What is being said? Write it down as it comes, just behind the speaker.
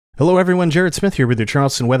Hello everyone, Jared Smith here with your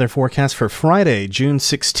Charleston weather forecast for Friday, June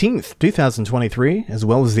 16th, 2023, as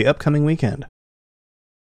well as the upcoming weekend.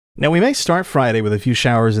 Now we may start Friday with a few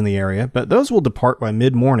showers in the area, but those will depart by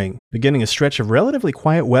mid-morning, beginning a stretch of relatively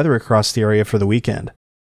quiet weather across the area for the weekend.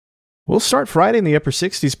 We'll start Friday in the upper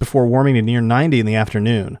 60s before warming to near 90 in the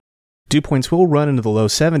afternoon. Dew points will run into the low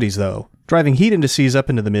 70s though, driving heat indices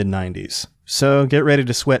up into the mid-90s, so get ready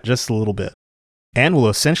to sweat just a little bit. And we'll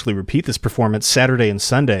essentially repeat this performance Saturday and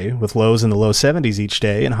Sunday, with lows in the low 70s each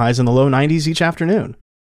day and highs in the low 90s each afternoon.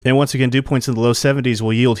 And once again, dew points in the low 70s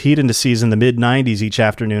will yield heat indices in the mid-90s each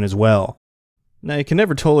afternoon as well. Now, you can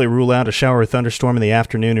never totally rule out a shower or thunderstorm in the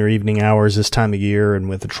afternoon or evening hours this time of year and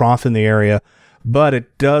with a trough in the area, but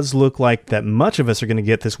it does look like that much of us are going to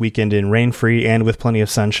get this weekend in rain-free and with plenty of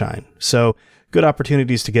sunshine. So, good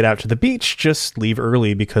opportunities to get out to the beach, just leave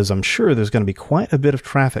early because I'm sure there's going to be quite a bit of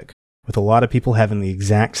traffic, with a lot of people having the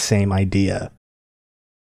exact same idea.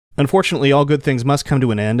 Unfortunately, all good things must come to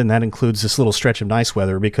an end, and that includes this little stretch of nice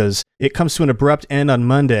weather, because it comes to an abrupt end on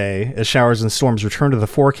Monday as showers and storms return to the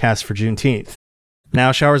forecast for Juneteenth.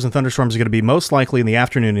 Now, showers and thunderstorms are going to be most likely in the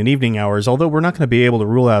afternoon and evening hours, although we're not going to be able to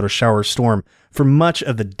rule out a shower or storm for much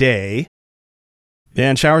of the day.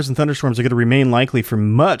 And showers and thunderstorms are going to remain likely for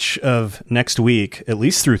much of next week, at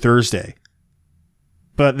least through Thursday.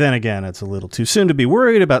 But then again, it's a little too soon to be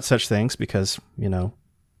worried about such things because,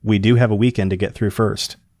 we do have a weekend to get through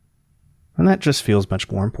first. And that just feels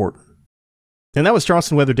much more important. And that was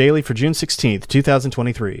Charleston Weather Daily for June 16th,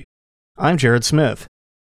 2023. I'm Jared Smith.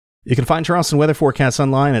 You can find Charleston weather forecasts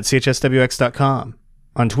online at chswx.com,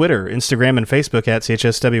 on Twitter, Instagram, and Facebook at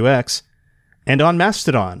chswx, and on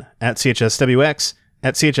Mastodon at chswx,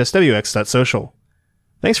 at chswx.social.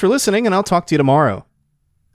 Thanks for listening, and I'll talk to you tomorrow.